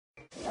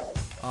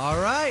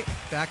All right,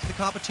 back to the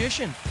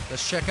competition.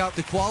 Let's check out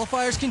the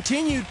qualifiers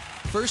continued.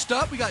 First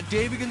up, we got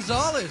David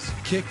Gonzales.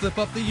 Kickflip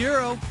up the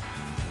Euro.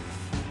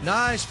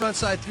 Nice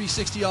frontside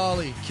 360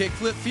 ollie.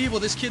 Kickflip feeble.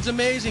 This kid's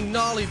amazing.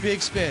 Nollie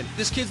big spin.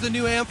 This kid's the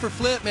new am for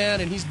flip,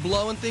 man, and he's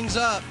blowing things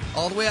up.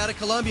 All the way out of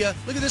Colombia.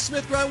 Look at this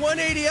Smith grind,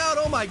 180 out.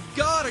 Oh my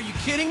God, are you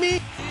kidding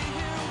me?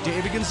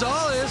 David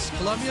Gonzales,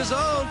 Colombia's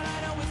own.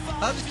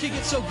 How does this kid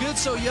get so good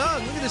so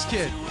young? Look at this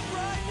kid.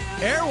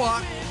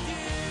 Airwalk.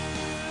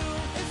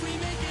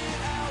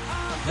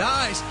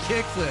 Nice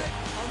kickflip.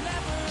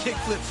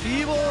 Kickflip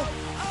feeble.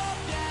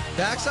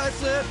 Backside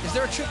flip. Is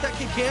there a trick that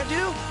kid can't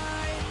do?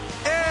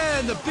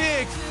 And the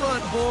big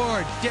front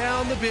board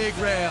down the big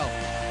rail.